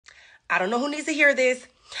I don't know who needs to hear this,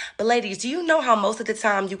 but ladies, do you know how most of the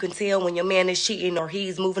time you can tell when your man is cheating or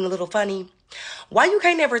he's moving a little funny? Why you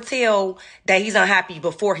can't never tell that he's unhappy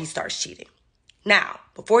before he starts cheating? Now,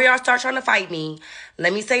 before y'all start trying to fight me,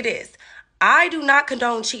 let me say this. I do not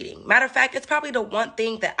condone cheating. Matter of fact, it's probably the one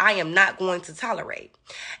thing that I am not going to tolerate.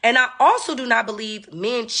 And I also do not believe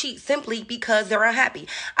men cheat simply because they're unhappy.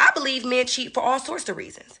 I believe men cheat for all sorts of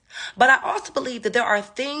reasons. But I also believe that there are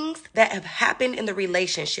things that have happened in the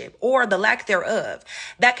relationship or the lack thereof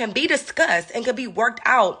that can be discussed and can be worked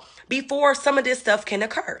out before some of this stuff can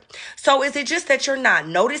occur. So is it just that you're not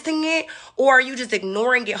noticing it, or are you just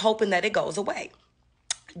ignoring it, hoping that it goes away?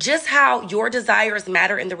 Just how your desires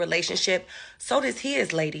matter in the relationship, so does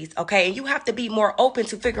his, ladies, okay? And you have to be more open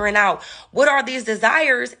to figuring out what are these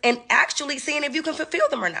desires and actually seeing if you can fulfill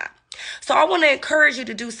them or not. So I want to encourage you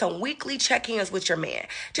to do some weekly check-ins with your man.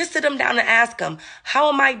 Just sit him down and ask him, how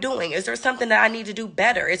am I doing? Is there something that I need to do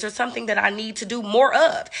better? Is there something that I need to do more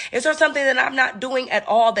of? Is there something that I'm not doing at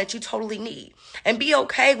all that you totally need? And be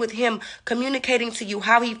okay with him communicating to you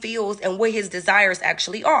how he feels and what his desires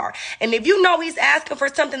actually are. And if you know he's asking for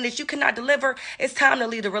something that you cannot deliver, it's time to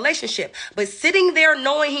leave the relationship. But sitting there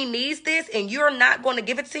knowing he needs this and you're not going to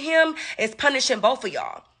give it to him is punishing both of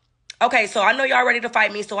y'all. Okay, so I know y'all ready to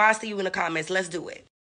fight me, so I'll see you in the comments. Let's do it.